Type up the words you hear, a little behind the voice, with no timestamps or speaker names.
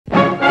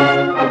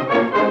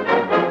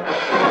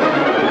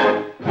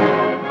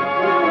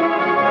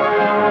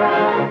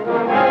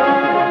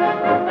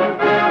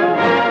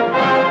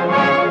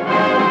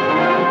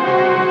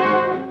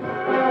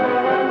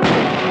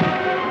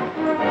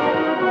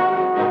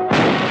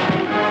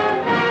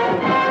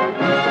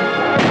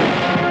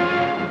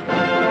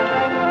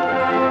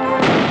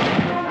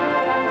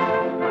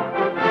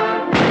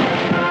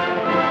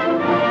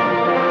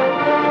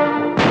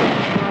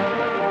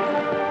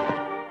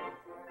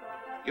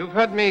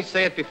heard me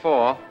say it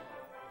before,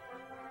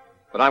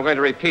 but I'm going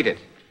to repeat it.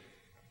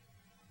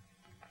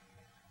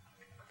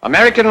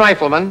 American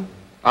riflemen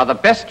are the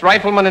best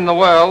riflemen in the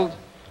world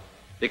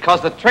because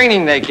the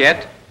training they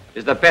get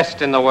is the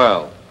best in the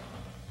world.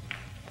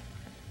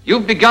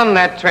 You've begun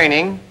that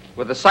training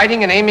with the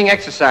sighting and aiming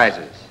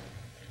exercises,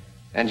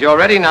 and you're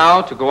ready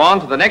now to go on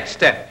to the next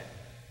step.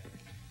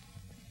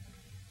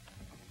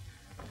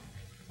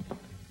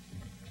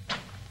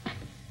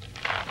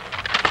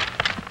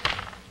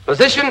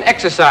 Position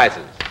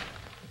exercises.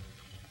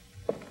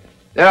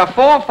 There are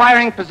 4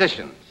 firing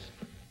positions: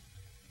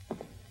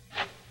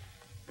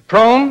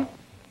 prone,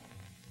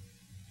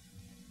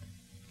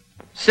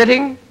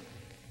 sitting,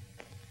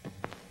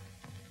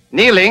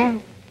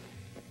 kneeling,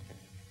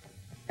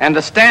 and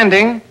the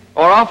standing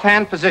or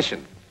offhand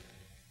position.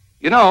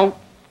 You know,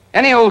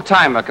 any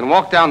old-timer can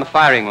walk down the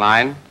firing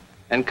line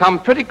and come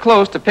pretty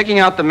close to picking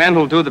out the men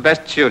who'll do the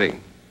best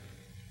shooting.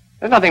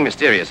 There's nothing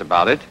mysterious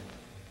about it.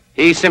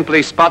 He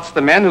simply spots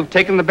the men who've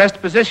taken the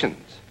best positions.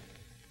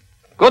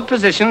 Good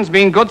positions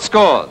mean good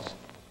scores.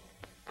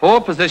 Poor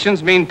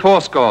positions mean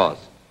poor scores.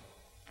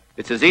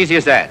 It's as easy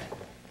as that.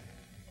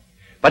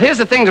 But here's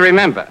the thing to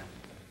remember.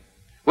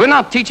 We're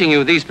not teaching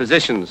you these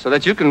positions so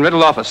that you can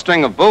riddle off a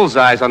string of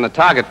bullseyes on the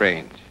target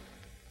range.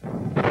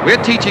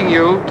 We're teaching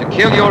you to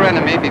kill your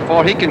enemy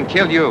before he can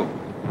kill you.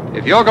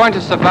 If you're going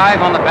to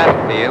survive on the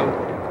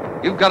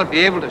battlefield, you've got to be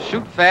able to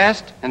shoot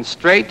fast and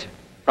straight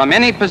from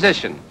any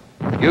position.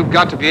 You've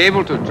got to be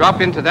able to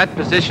drop into that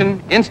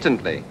position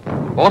instantly,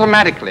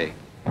 automatically,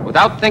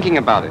 without thinking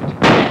about it.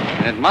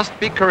 And it must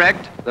be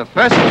correct the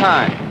first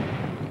time.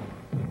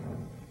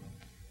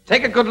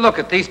 Take a good look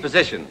at these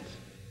positions.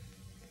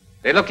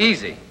 They look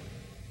easy.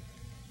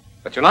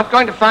 But you're not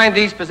going to find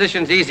these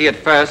positions easy at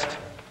first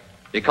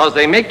because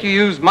they make you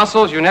use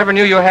muscles you never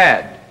knew you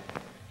had.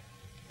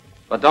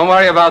 But don't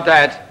worry about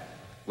that.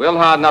 We'll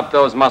harden up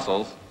those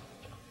muscles.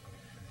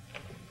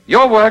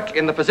 Your work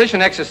in the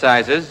position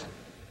exercises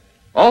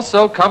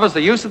also covers the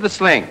use of the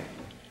sling,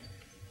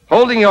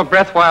 holding your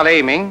breath while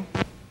aiming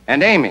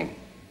and aiming.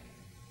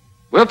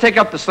 We'll take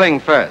up the sling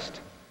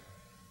first.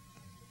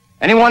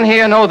 Anyone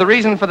here know the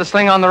reason for the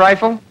sling on the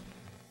rifle?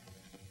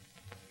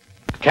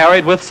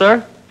 Carried with,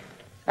 sir?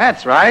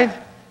 That's right.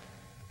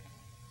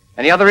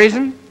 Any other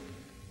reason?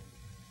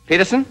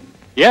 Peterson?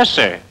 Yes,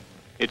 sir.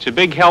 It's a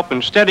big help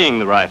in steadying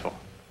the rifle.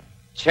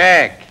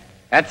 Check.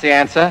 That's the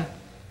answer.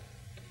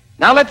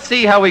 Now let's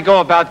see how we go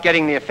about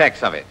getting the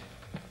effects of it.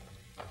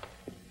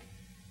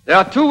 There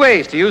are 2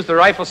 ways to use the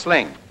rifle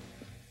sling.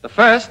 The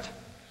first,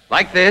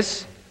 like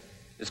this,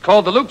 is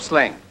called the loop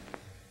sling.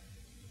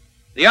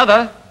 The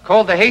other,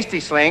 called the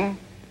hasty sling,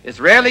 is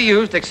rarely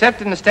used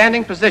except in the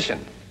standing position.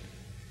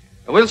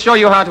 And we'll show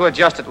you how to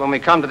adjust it when we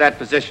come to that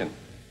position.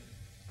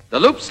 The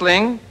loop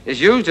sling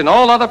is used in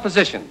all other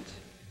positions.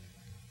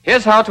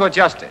 Here's how to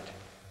adjust it.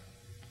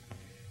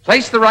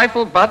 Place the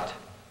rifle butt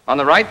on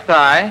the right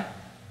thigh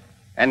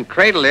and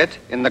cradle it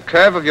in the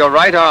curve of your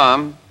right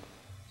arm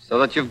so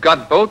that you've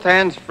got both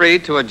hands free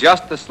to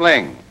adjust the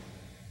sling.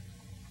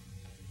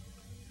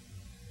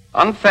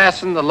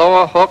 Unfasten the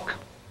lower hook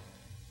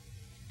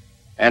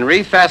and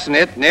refasten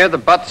it near the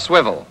butt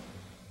swivel.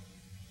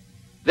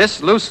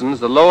 This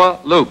loosens the lower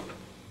loop.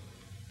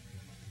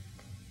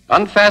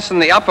 Unfasten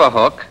the upper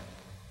hook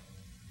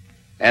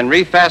and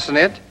refasten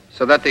it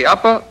so that the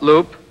upper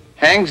loop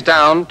hangs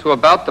down to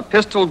about the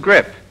pistol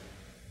grip.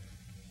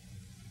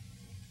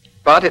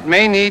 But it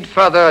may need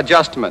further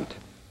adjustment.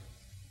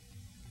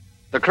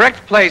 The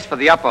correct place for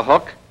the upper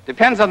hook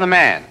depends on the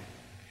man.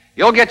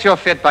 You'll get your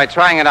fit by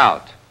trying it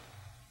out.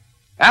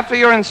 After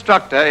your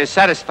instructor is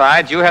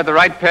satisfied you have the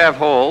right pair of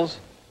holes,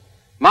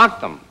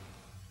 mark them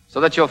so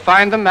that you'll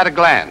find them at a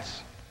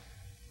glance.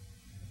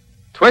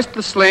 Twist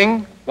the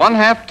sling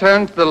 1/2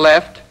 turn to the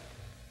left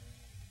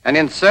and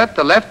insert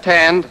the left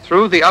hand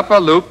through the upper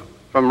loop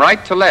from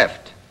right to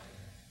left.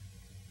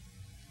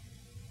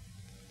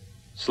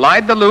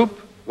 Slide the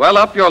loop well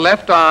up your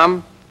left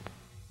arm.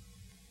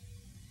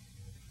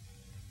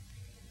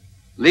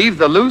 Leave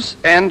the loose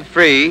end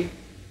free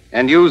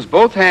and use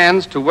both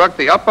hands to work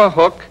the upper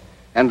hook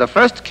and the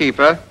first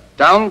keeper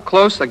down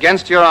close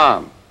against your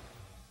arm.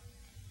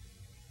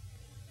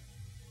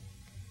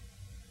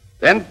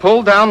 Then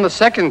pull down the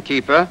second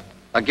keeper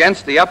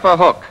against the upper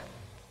hook.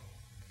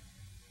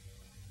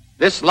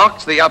 This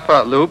locks the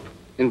upper loop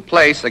in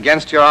place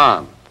against your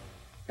arm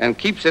and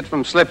keeps it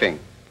from slipping.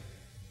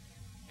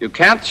 You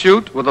can't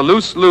shoot with a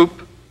loose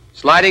loop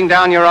sliding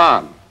down your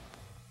arm.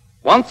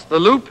 Once the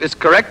loop is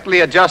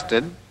correctly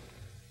adjusted,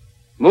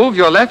 move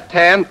your left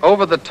hand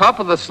over the top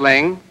of the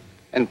sling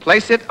and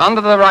place it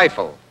under the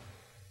rifle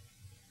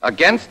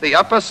against the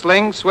upper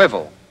sling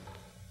swivel.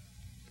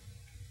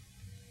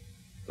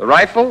 The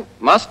rifle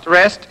must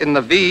rest in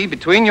the V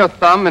between your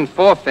thumb and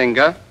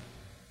forefinger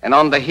and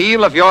on the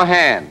heel of your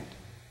hand.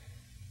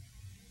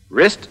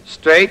 Wrist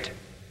straight,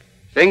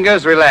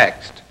 fingers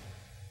relaxed.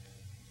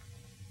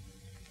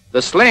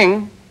 The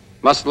sling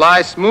must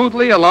lie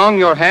smoothly along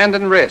your hand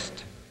and wrist.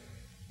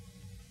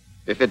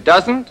 If it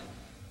doesn't,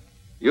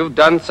 you've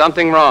done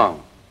something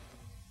wrong.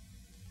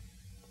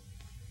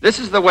 This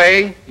is the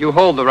way you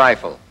hold the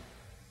rifle.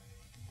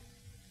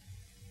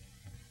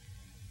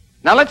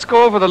 Now let's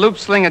go over the loop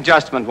sling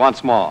adjustment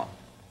once more.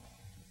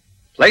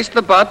 Place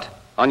the butt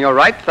on your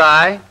right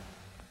thigh,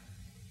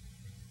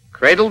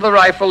 cradle the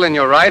rifle in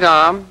your right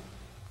arm,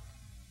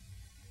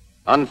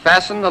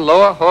 unfasten the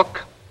lower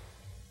hook,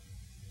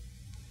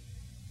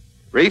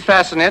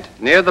 refasten it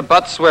near the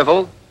butt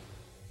swivel,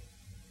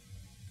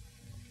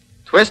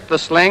 twist the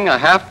sling a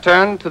half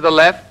turn to the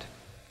left,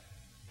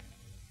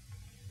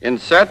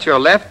 insert your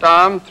left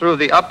arm through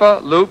the upper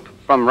loop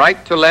from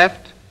right to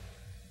left,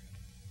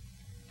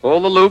 pull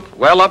the loop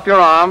well up your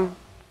arm,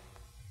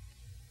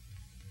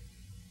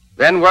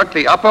 then work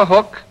the upper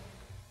hook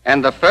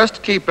and the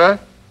first keeper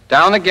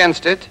down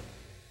against it,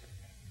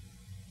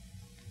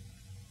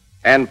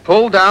 and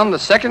pull down the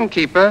second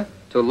keeper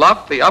to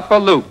lock the upper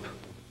loop.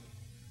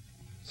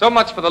 So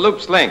much for the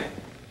loop sling.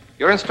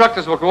 Your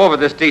instructors will go over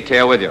this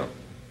detail with you.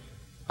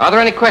 Are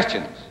there any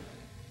questions?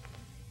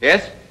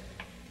 Yes?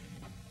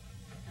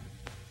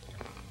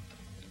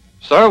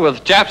 Sir,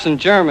 with Japs and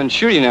Germans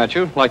shooting at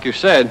you, like you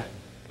said,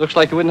 looks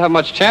like you wouldn't have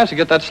much chance to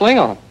get that sling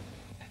on.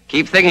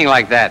 Keep thinking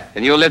like that,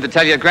 and you'll live to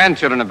tell your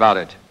grandchildren about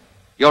it.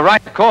 You're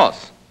right, of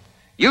course.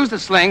 Use the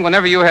sling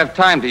whenever you have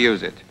time to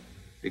use it,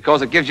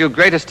 because it gives you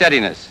greater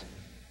steadiness.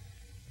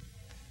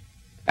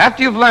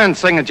 After you've learned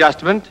sling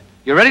adjustment,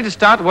 you're ready to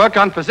start work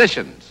on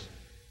positions.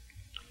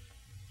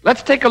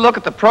 Let's take a look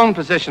at the prone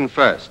position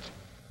first.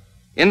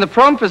 In the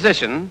prone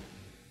position,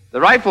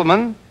 the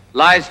rifleman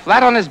lies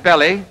flat on his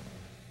belly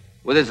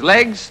with his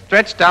legs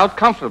stretched out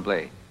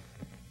comfortably.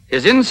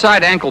 His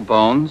inside ankle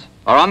bones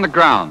are on the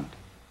ground,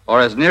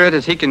 or as near it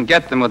as he can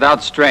get them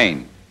without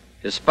strain.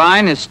 His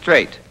spine is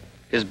straight.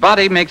 His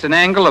body makes an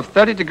angle of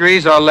 30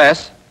 degrees or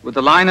less with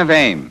the line of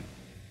aim.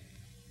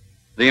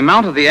 The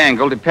amount of the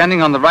angle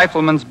depending on the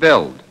rifleman's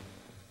build.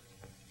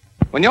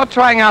 When you're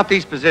trying out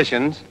these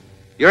positions,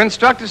 your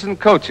instructors and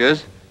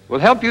coaches will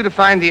help you to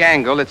find the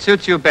angle that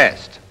suits you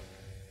best.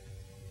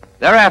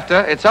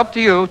 Thereafter, it's up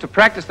to you to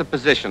practice the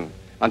position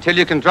until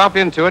you can drop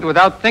into it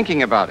without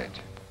thinking about it.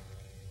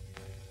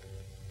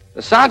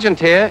 The sergeant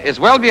here is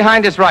well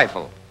behind his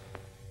rifle.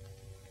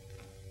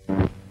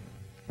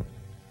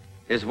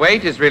 His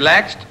weight is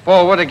relaxed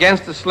forward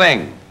against the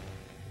sling.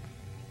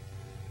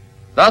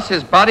 Thus,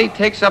 his body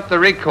takes up the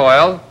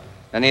recoil,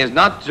 and he is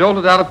not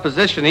jolted out of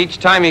position each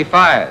time he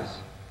fires.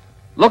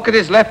 Look at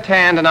his left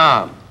hand and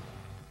arm.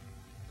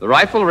 The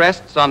rifle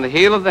rests on the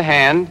heel of the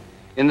hand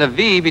in the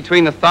V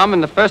between the thumb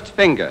and the first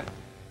finger.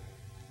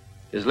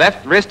 His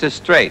left wrist is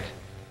straight.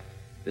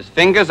 His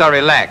fingers are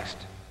relaxed.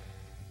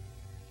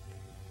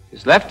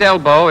 His left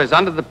elbow is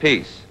under the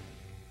piece.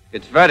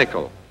 It's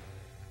vertical.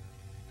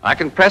 I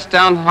can press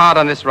down hard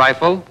on this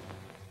rifle,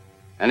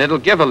 and it'll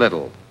give a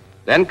little,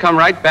 then come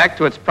right back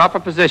to its proper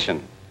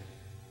position.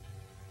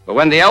 But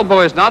when the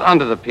elbow is not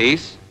under the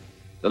piece,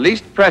 the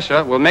least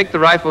pressure will make the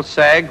rifle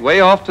sag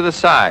way off to the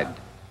side,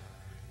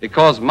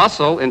 because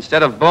muscle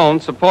instead of bone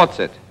supports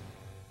it.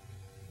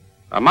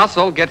 A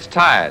muscle gets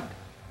tired,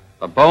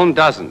 a bone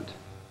doesn't.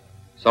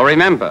 So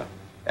remember,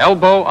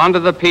 elbow under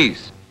the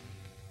piece.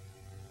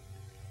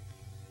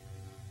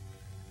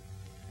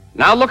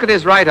 Now look at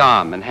his right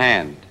arm and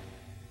hand.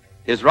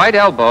 His right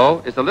elbow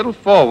is a little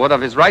forward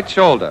of his right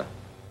shoulder.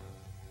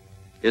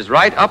 His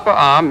right upper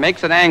arm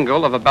makes an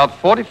angle of about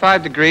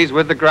 45 degrees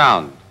with the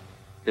ground.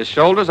 His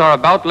shoulders are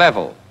about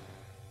level.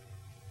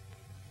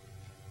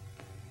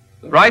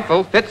 The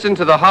rifle fits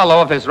into the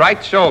hollow of his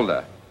right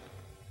shoulder.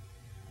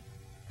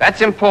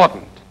 That's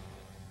important.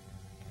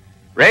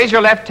 Raise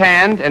your left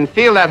hand and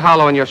feel that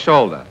hollow in your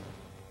shoulder.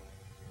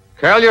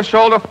 Curl your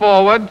shoulder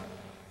forward,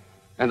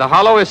 and the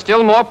hollow is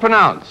still more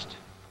pronounced.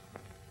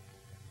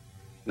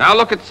 Now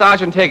look at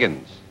Sergeant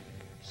Higgins.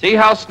 See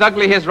how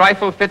snugly his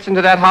rifle fits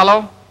into that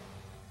hollow?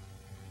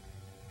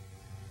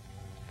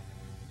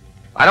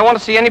 I don't want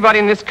to see anybody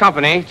in this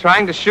company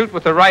trying to shoot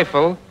with a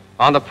rifle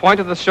on the point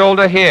of the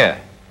shoulder here.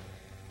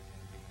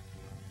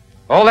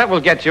 All that will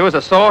get you is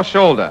a sore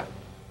shoulder.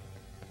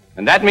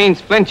 And that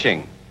means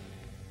flinching.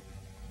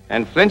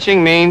 And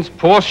flinching means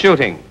poor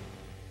shooting.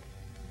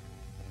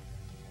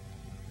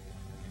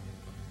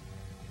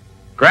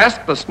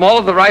 Grasp the small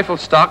of the rifle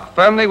stock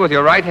firmly with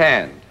your right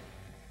hand.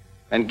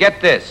 And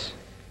get this.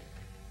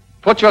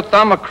 Put your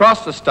thumb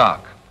across the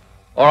stock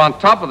or on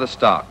top of the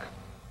stock,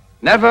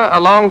 never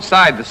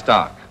alongside the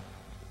stock.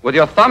 With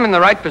your thumb in the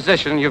right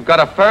position, you've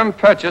got a firm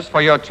purchase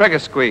for your trigger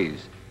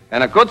squeeze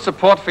and a good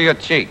support for your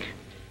cheek.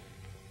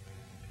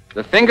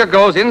 The finger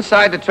goes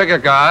inside the trigger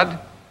guard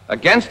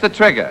against the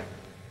trigger,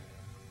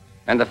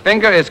 and the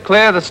finger is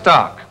clear of the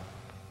stock.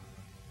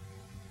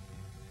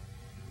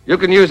 You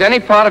can use any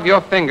part of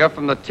your finger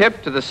from the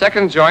tip to the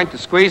second joint to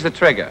squeeze the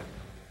trigger.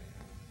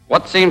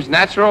 What seems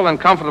natural and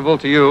comfortable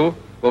to you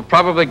will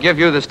probably give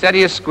you the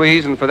steadiest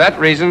squeeze, and for that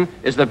reason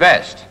is the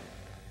best.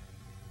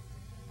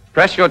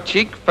 Press your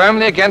cheek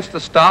firmly against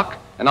the stock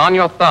and on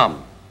your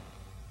thumb.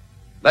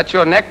 Let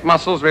your neck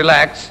muscles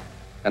relax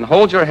and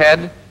hold your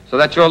head so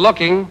that you're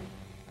looking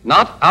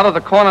not out of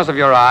the corners of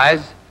your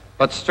eyes,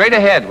 but straight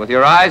ahead with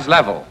your eyes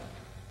level.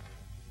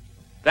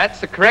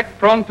 That's the correct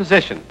prone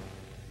position.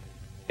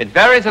 It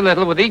varies a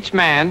little with each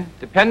man,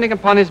 depending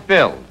upon his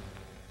build,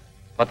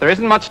 but there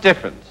isn't much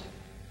difference.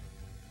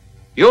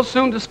 You'll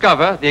soon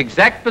discover the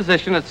exact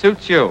position that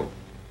suits you.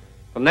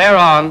 From there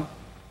on,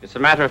 it's a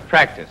matter of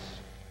practice.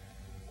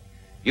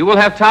 You will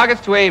have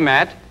targets to aim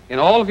at in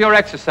all of your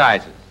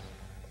exercises.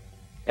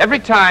 Every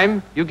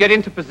time you get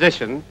into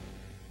position,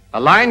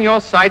 align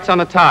your sights on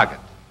a target.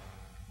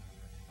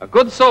 A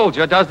good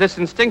soldier does this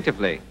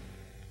instinctively.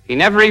 He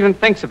never even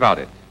thinks about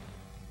it.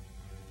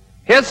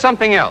 Here's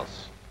something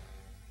else.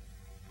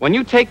 When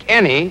you take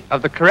any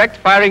of the correct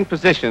firing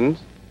positions,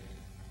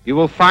 you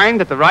will find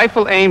that the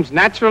rifle aims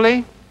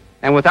naturally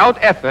and without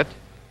effort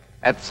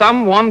at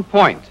some one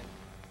point.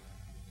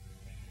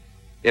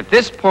 If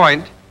this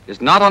point is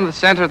not on the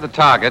center of the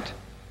target,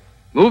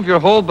 move your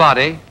whole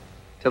body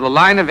till the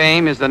line of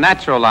aim is the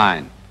natural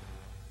line.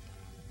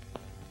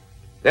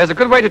 There's a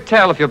good way to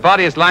tell if your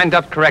body is lined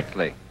up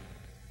correctly.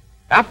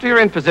 After you're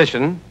in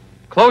position,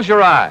 close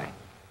your eye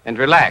and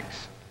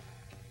relax.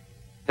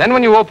 Then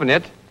when you open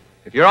it,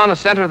 if you're on the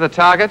center of the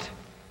target,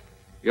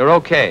 you're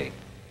okay.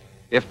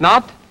 If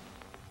not,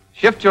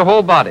 shift your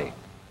whole body.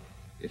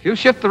 If you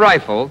shift the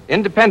rifle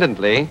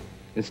independently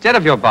instead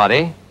of your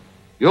body,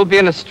 you'll be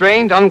in a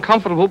strained,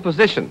 uncomfortable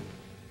position.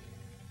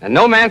 And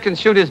no man can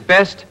shoot his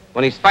best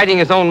when he's fighting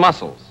his own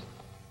muscles.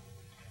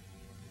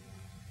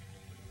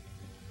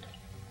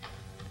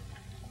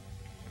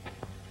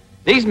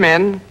 These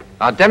men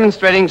are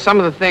demonstrating some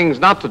of the things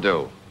not to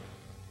do,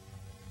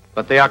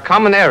 but they are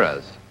common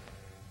errors.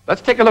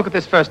 Let's take a look at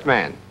this first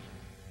man.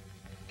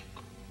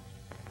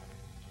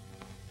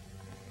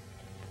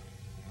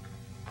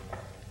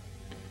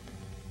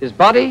 His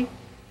body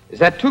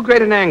is at too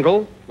great an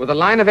angle with a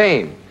line of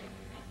aim.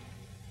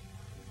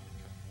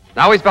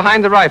 Now he's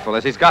behind the rifle,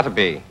 as he's got to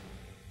be.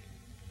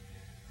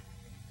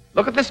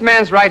 Look at this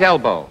man's right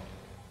elbow.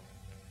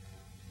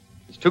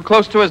 It's too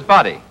close to his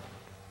body.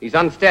 He's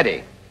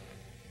unsteady.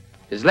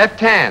 His left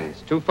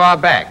hand's too far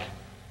back.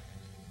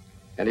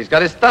 And he's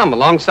got his thumb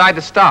alongside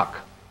the stock.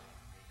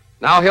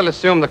 Now he'll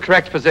assume the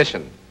correct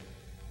position.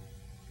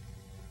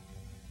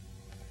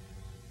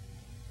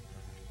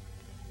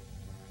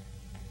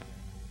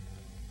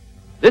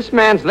 This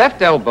man's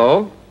left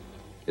elbow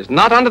is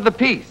not under the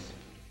piece.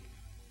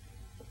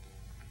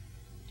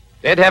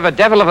 They'd have a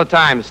devil of a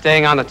time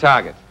staying on the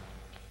target.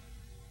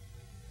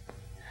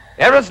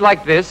 Errors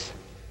like this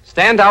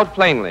stand out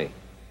plainly.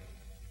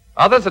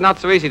 Others are not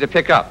so easy to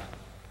pick up.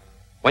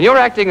 When you're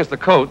acting as the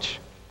coach,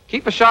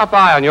 keep a sharp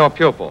eye on your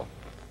pupil.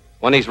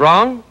 When he's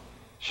wrong,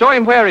 show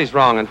him where he's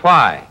wrong and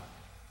why.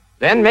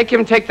 Then make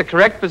him take the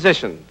correct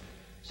position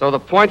so the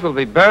point will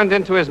be burned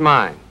into his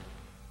mind.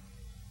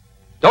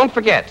 Don't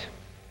forget,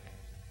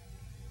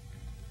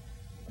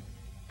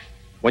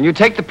 when you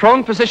take the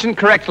prone position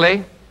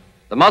correctly,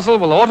 the muzzle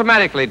will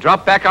automatically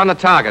drop back on the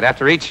target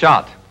after each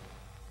shot.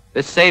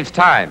 This saves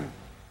time.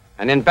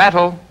 And in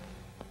battle,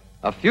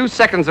 a few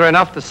seconds are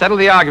enough to settle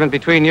the argument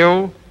between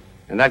you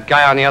and that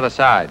guy on the other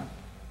side.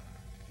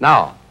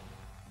 Now,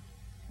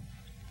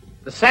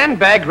 the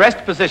sandbag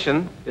rest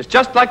position is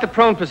just like the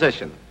prone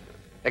position,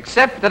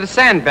 except that a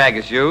sandbag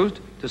is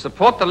used to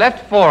support the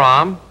left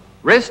forearm,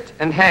 wrist,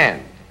 and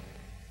hand.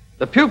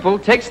 The pupil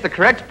takes the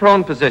correct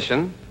prone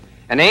position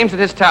and aims at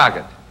his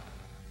target.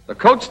 The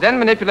coach then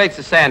manipulates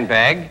the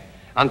sandbag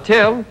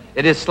until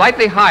it is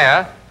slightly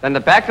higher than the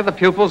back of the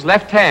pupil's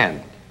left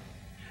hand.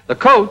 The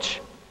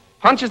coach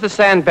punches the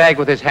sandbag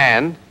with his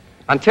hand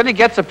until he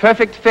gets a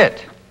perfect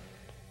fit.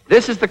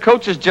 This is the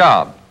coach's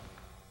job.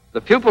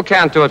 The pupil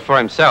can't do it for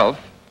himself.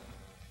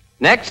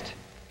 Next,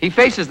 he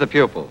faces the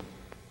pupil,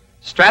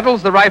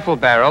 straddles the rifle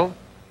barrel,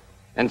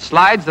 and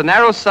slides the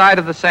narrow side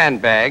of the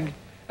sandbag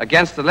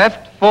against the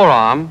left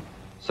forearm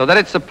so that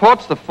it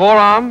supports the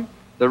forearm,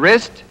 the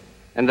wrist,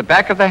 and the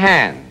back of the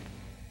hand.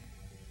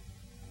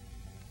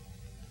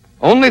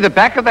 Only the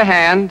back of the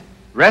hand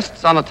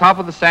rests on the top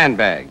of the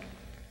sandbag.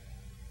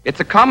 It's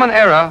a common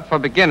error for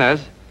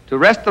beginners to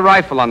rest the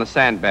rifle on the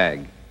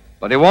sandbag,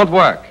 but it won't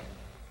work.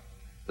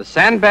 The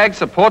sandbag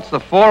supports the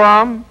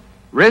forearm,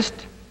 wrist,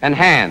 and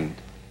hand.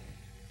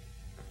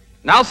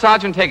 Now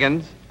Sergeant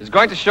Higgins is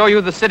going to show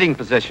you the sitting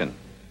position,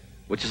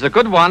 which is a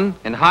good one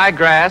in high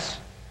grass,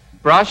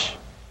 brush,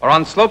 or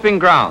on sloping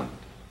ground.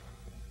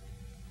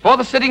 For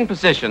the sitting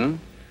position,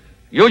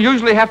 you'll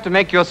usually have to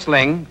make your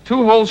sling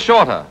 2 holes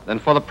shorter than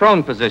for the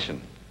prone position.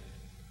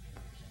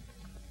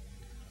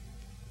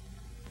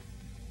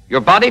 Your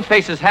body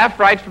faces half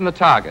right from the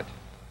target.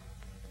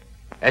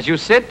 As you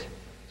sit,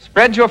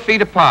 spread your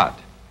feet apart.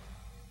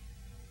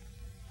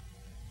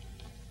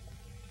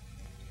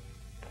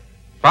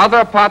 Farther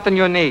apart than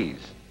your knees,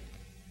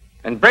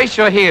 and brace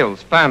your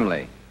heels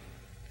firmly.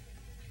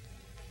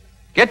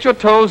 Get your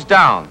toes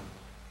down,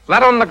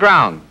 flat on the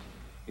ground,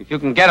 if you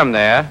can get them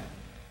there,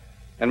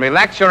 and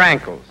relax your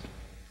ankles.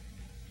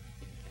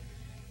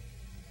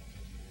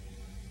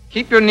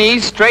 Keep your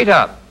knees straight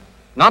up,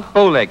 not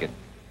bow-legged,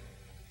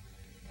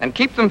 and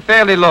keep them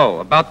fairly low,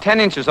 about 10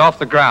 inches off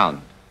the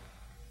ground.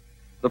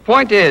 The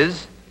point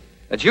is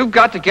that you've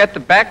got to get the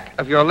back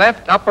of your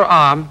left upper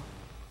arm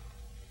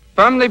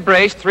firmly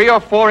braced 3 or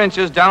 4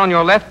 inches down on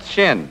your left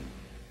shin.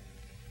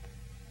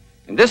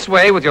 In this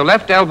way, with your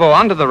left elbow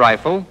under the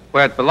rifle,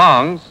 where it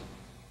belongs,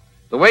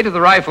 the weight of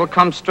the rifle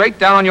comes straight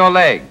down on your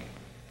leg.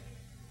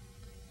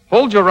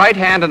 Hold your right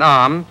hand and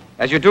arm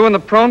as you do in the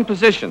prone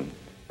position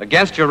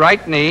against your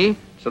right knee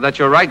so that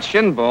your right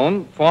shin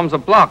bone forms a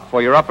block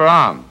for your upper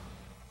arm.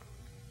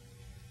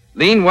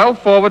 Lean well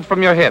forward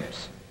from your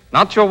hips,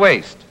 not your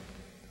waist.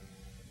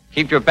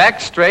 Keep your back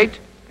straight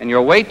and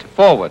your weight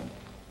forward.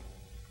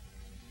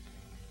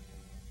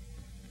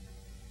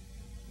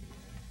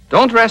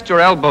 Don't rest your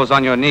elbows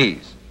on your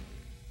knees.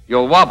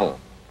 You'll wobble.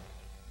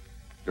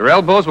 Your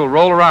elbows will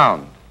roll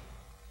around.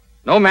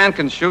 No man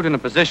can shoot in a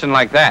position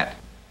like that.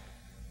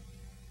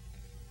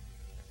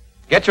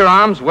 Get your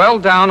arms well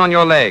down on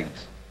your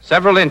legs,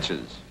 several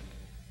inches.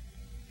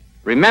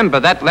 Remember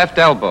that left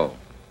elbow.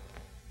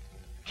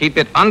 Keep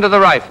it under the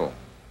rifle.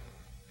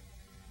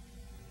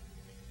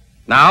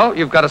 Now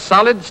you've got a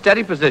solid,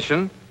 steady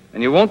position,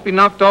 and you won't be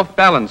knocked off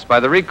balance by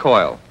the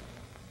recoil.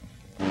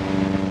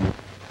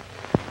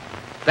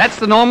 That's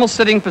the normal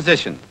sitting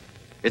position.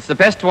 It's the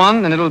best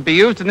one, and it'll be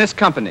used in this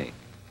company.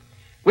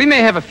 We may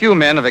have a few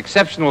men of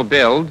exceptional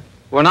build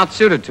who are not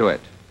suited to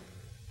it.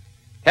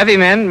 Heavy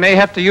men may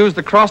have to use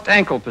the crossed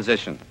ankle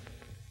position.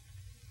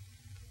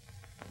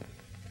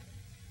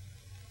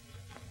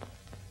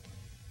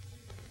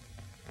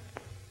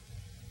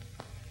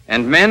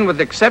 And men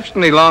with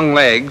exceptionally long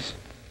legs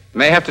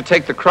may have to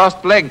take the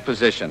crossed leg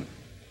position.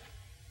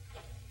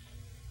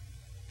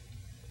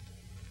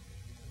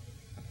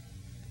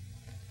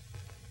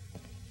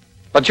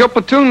 But your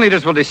platoon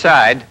leaders will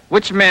decide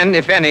which men,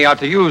 if any, are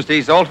to use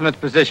these alternate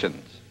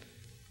positions.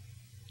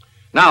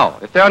 Now,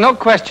 if there are no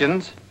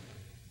questions,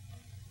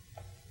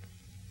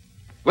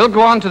 we'll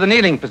go on to the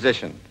kneeling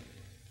position.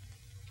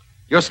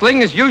 Your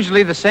sling is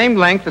usually the same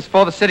length as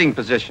for the sitting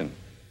position.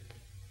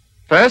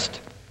 First,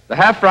 the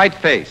half-right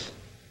face.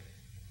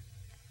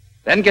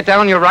 Then get down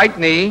on your right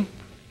knee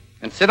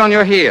and sit on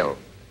your heel,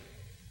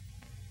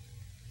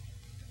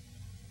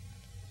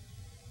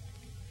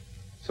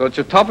 so that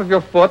your top of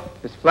your foot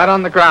is flat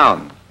on the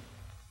ground.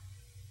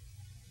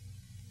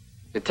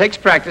 It takes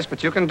practice,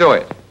 but you can do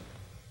it.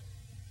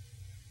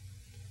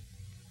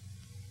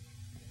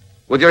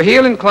 With your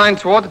heel inclined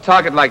toward the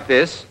target like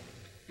this,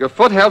 your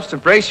foot helps to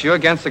brace you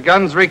against the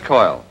gun's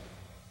recoil.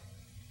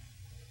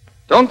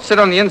 Don't sit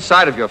on the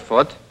inside of your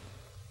foot.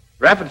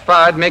 Rapid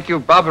fire'd make you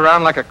bob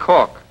around like a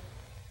cork.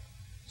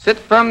 Sit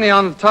firmly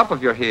on the top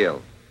of your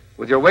heel,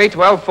 with your weight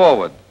well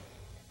forward.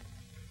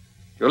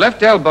 Your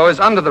left elbow is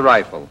under the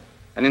rifle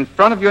and in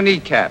front of your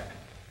kneecap,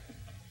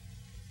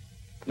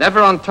 never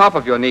on top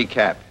of your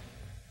kneecap.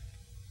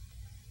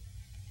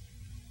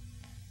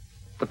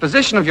 The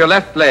position of your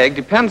left leg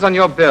depends on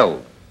your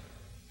build.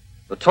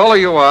 The taller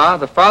you are,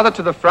 the farther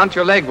to the front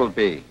your leg will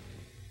be.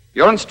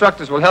 Your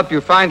instructors will help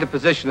you find a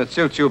position that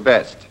suits you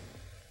best.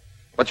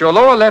 But your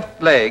lower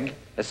left leg,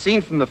 as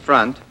seen from the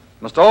front,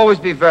 must always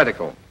be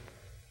vertical.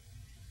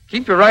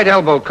 Keep your right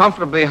elbow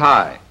comfortably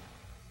high.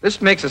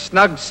 This makes a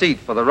snug seat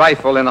for the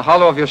rifle in the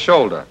hollow of your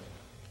shoulder.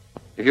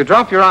 If you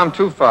drop your arm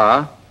too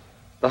far,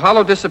 the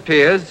hollow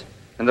disappears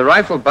and the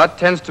rifle butt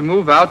tends to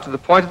move out to the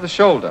point of the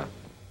shoulder.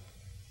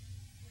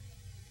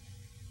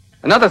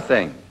 Another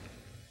thing,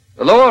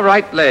 the lower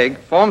right leg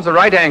forms a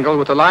right angle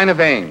with the line of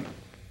aim.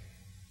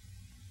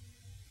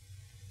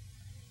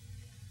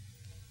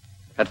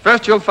 At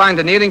first you'll find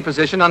the kneeling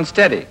position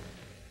unsteady,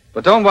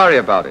 but don't worry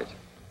about it.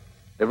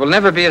 It will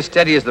never be as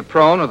steady as the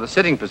prone or the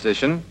sitting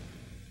position,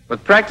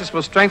 but practice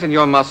will strengthen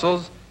your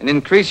muscles and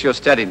increase your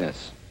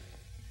steadiness.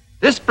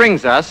 This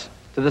brings us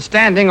to the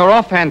standing or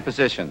offhand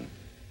position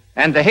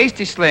and the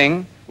hasty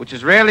sling, which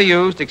is rarely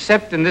used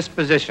except in this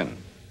position.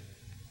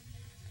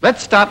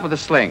 Let's start with the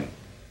sling.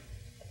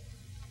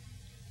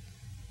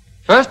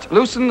 First,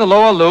 loosen the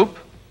lower loop.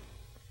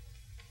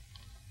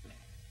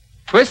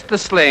 Twist the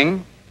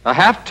sling a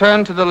half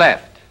turn to the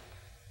left.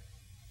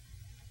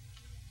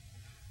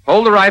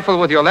 Hold the rifle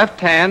with your left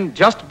hand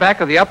just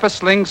back of the upper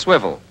sling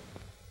swivel,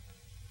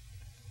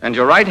 and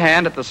your right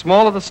hand at the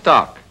small of the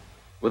stock,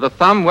 with the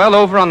thumb well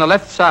over on the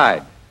left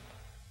side.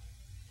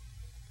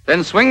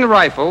 Then swing the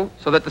rifle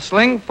so that the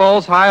sling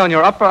falls high on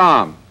your upper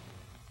arm.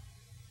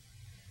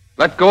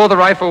 Let go of the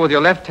rifle with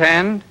your left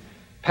hand,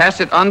 pass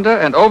it under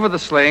and over the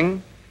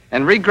sling,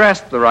 and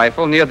re-grasp the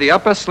rifle near the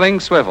upper sling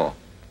swivel.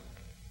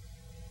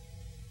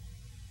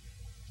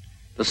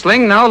 The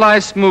sling now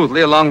lies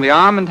smoothly along the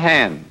arm and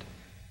hand.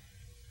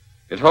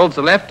 It holds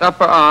the left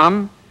upper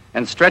arm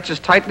and stretches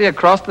tightly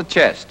across the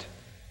chest.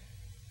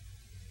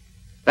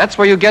 That's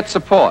where you get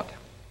support,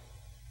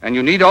 and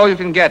you need all you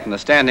can get in a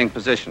standing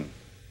position.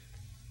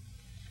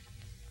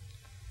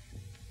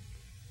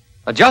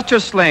 Adjust your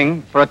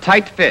sling for a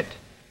tight fit.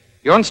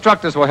 Your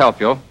instructors will help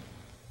you.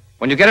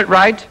 When you get it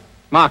right,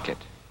 mark it.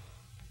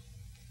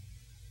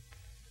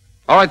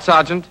 All right,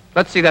 Sergeant,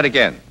 let's see that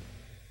again.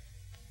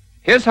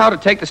 Here's how to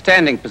take the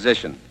standing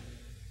position.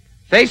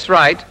 Face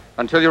right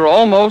until you're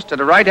almost at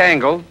a right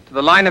angle to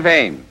the line of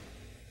aim.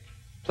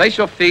 Place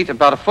your feet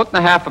about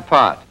 1.5 feet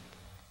apart.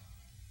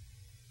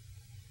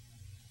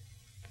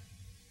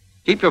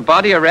 Keep your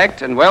body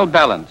erect and well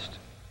balanced.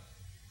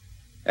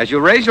 As you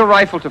raise your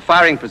rifle to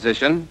firing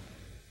position,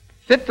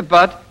 fit the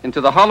butt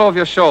into the hollow of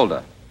your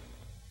shoulder,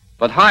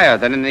 but higher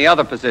than in the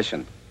other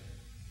position.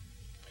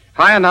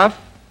 High enough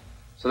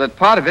so that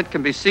part of it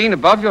can be seen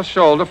above your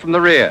shoulder from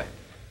the rear.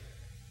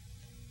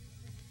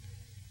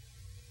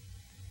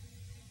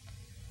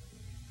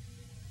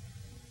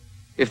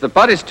 If the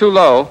butt is too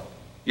low,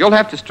 you'll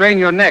have to strain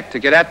your neck to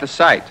get at the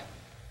sight.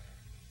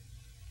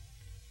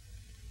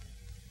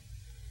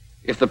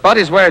 If the butt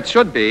is where it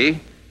should be,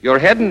 your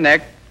head and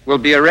neck will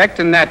be erect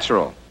and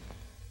natural.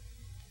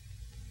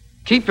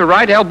 Keep your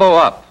right elbow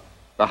up.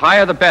 The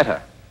higher, the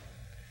better.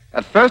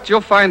 At first,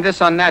 you'll find this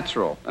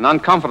unnatural and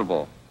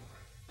uncomfortable,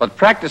 but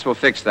practice will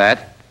fix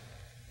that,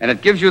 and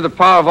it gives you the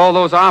power of all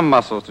those arm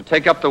muscles to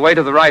take up the weight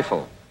of the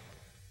rifle.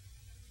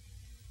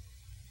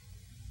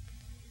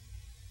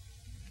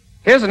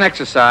 Here's an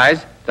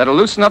exercise that'll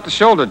loosen up the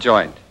shoulder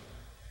joint.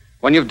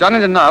 When you've done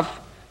it enough,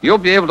 you'll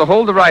be able to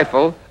hold the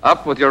rifle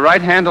up with your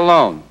right hand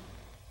alone.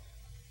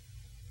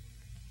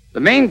 The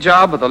main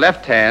job of the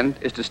left hand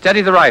is to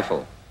steady the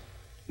rifle,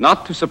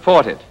 not to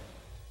support it.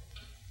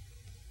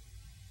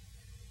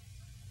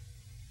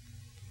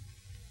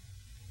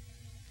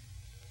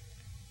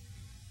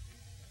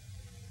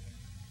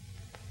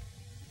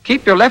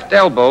 Keep your left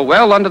elbow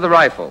well under the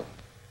rifle,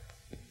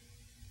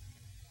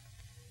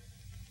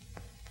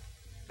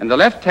 and the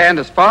left hand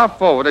as far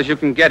forward as you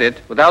can get it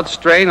without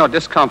strain or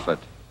discomfort.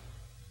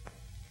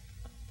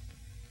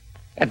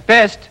 At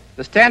best,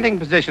 the standing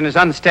position is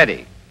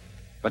unsteady,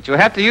 but you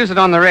have to use it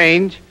on the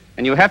range,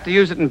 and you have to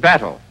use it in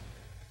battle.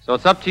 So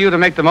it's up to you to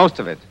make the most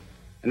of it,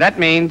 and that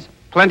means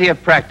plenty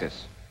of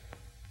practice.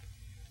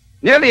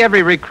 Nearly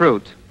every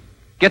recruit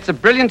gets a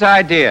brilliant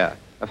idea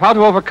of how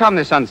to overcome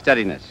this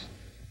unsteadiness.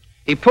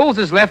 He pulls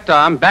his left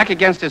arm back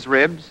against his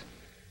ribs,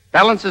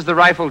 balances the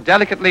rifle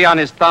delicately on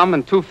his thumb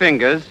and 2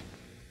 fingers,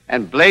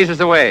 and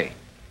blazes away.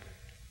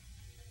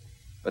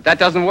 But that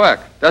doesn't work,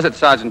 does it,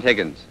 Sergeant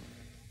Higgins?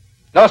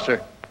 No,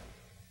 sir.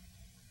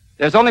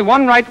 There's only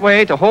one right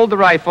way to hold the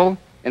rifle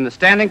in the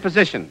standing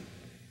position,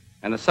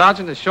 and the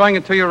sergeant is showing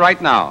it to you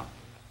right now.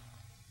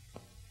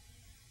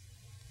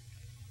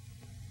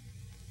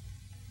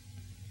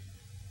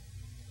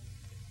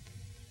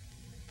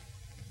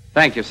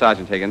 Thank you,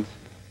 Sergeant Higgins.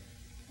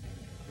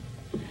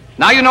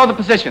 Now you know the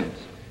positions.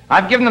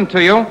 I've given them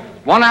to you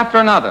one after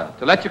another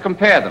to let you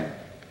compare them,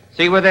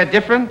 see where they're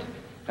different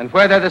and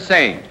where they're the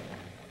same.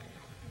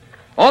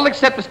 All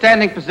except the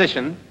standing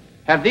position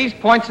have these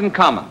points in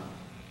common.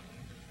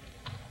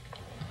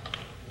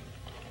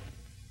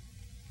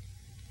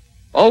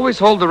 Always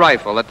hold the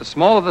rifle at the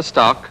small of the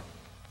stock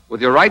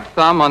with your right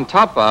thumb on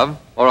top of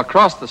or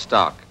across the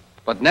stock,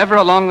 but never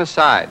along the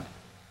side.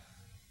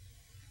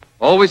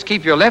 Always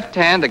keep your left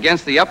hand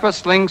against the upper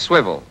sling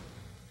swivel,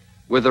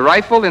 with the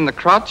rifle in the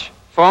crotch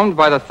formed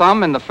by the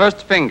thumb and the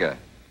first finger.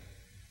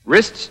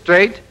 Wrist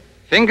straight,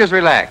 fingers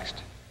relaxed.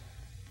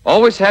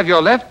 Always have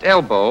your left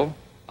elbow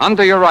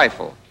under your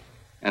rifle,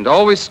 and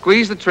always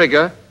squeeze the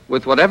trigger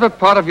with whatever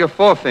part of your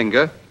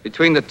forefinger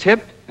between the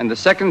tip and the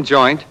second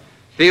joint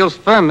feels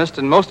firmest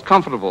and most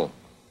comfortable.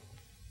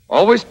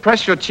 Always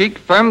press your cheek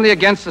firmly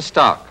against the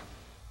stock,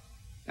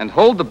 and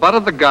hold the butt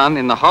of the gun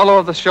in the hollow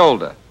of the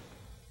shoulder.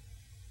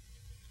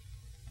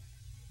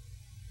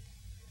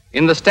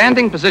 In the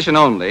standing position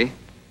only,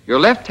 your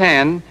left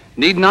hand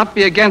need not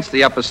be against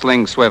the upper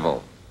sling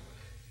swivel.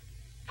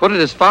 Put it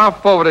as far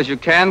forward as you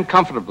can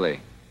comfortably.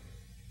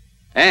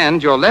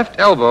 And your left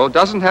elbow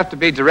doesn't have to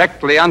be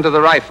directly under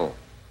the rifle.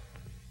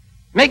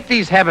 Make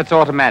these habits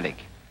automatic,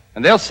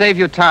 and they'll save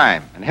you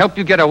time and help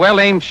you get a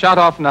well-aimed shot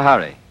off in a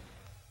hurry.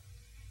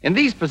 In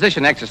these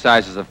position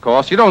exercises, of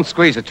course, you don't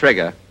squeeze a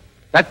trigger.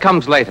 That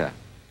comes later.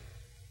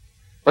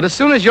 But as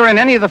soon as you're in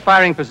any of the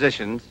firing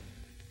positions,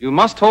 you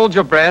must hold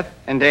your breath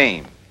and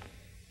aim.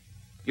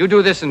 You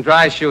do this in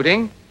dry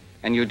shooting,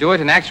 and you do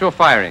it in actual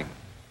firing.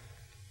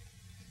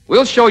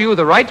 We'll show you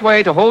the right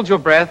way to hold your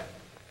breath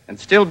and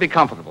still be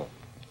comfortable.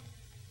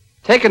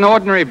 Take an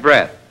ordinary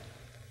breath,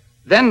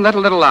 then let a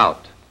little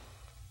out.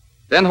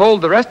 Then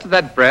hold the rest of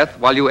that breath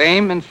while you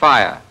aim and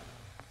fire.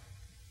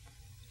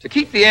 To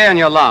keep the air in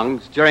your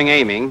lungs during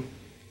aiming,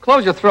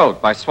 close your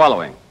throat by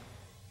swallowing.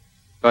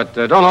 But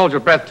don't hold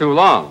your breath too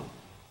long.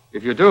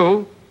 If you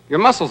do, your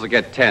muscles will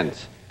get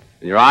tense,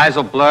 and your eyes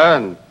will blur,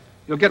 and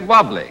you'll get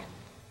wobbly.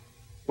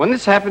 When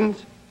this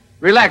happens,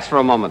 relax for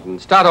a moment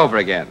and start over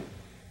again.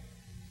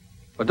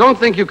 But don't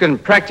think you can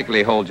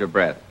practically hold your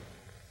breath.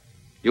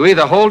 You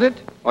either hold it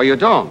or you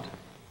don't.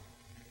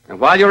 And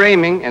while you're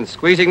aiming and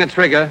squeezing the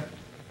trigger,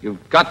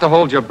 you've got to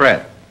hold your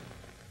breath.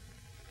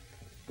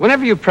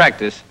 Whenever you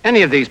practice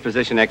any of these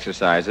position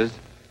exercises,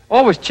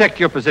 always check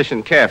your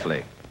position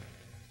carefully.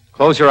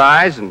 Close your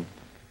eyes and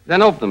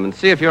then open them and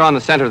see if you're on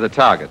the center of the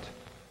target.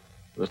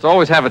 You must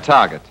always have a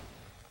target.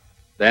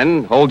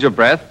 Then hold your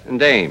breath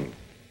and aim.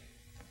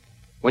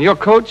 When you're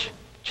coach,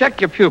 check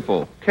your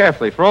pupil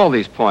carefully for all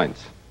these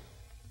points.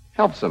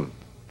 Helps them.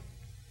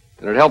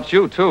 And it helps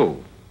you,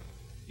 too.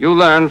 You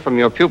learn from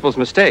your pupil's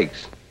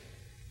mistakes.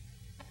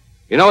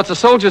 You know, it's a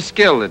soldier's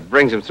skill that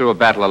brings him through a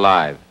battle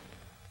alive.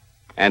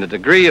 And the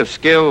degree of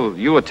skill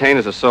you attain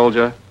as a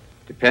soldier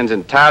depends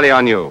entirely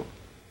on you.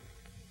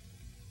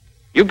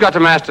 You've got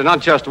to master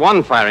not just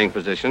one firing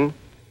position,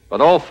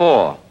 but all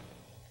four.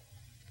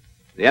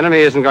 The enemy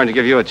isn't going to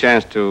give you a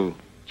chance to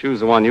choose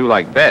the one you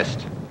like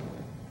best.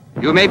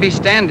 You may be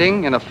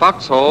standing in a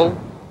foxhole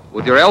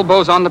with your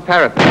elbows on the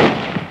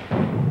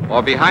parapet,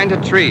 or behind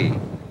a tree,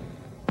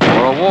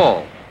 or a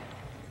wall,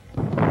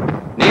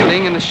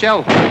 kneeling in a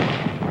shell hole,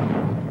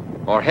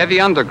 or heavy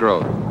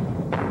undergrowth,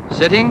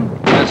 sitting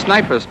in a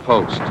sniper's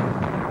post,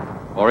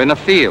 or in a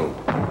field,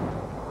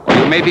 or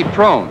you may be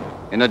prone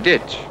in a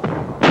ditch,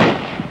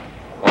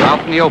 or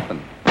out in the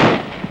open.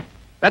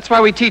 That's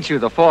why we teach you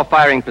the four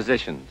firing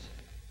positions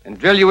and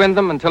drill you in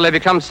them until they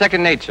become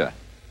second nature,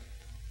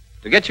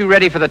 to get you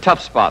ready for the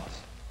tough spots.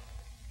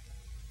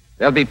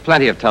 There'll be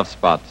plenty of tough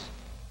spots.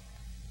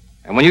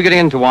 And when you get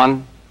into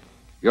one,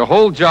 your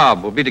whole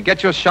job will be to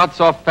get your shots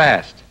off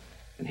fast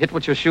and hit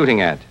what you're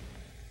shooting at.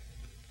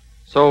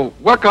 So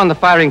work on the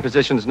firing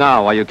positions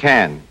now while you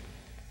can.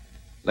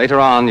 Later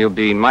on, you'll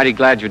be mighty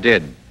glad you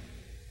did,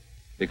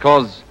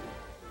 because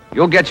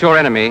you'll get your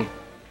enemy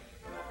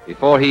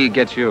before he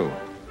gets you.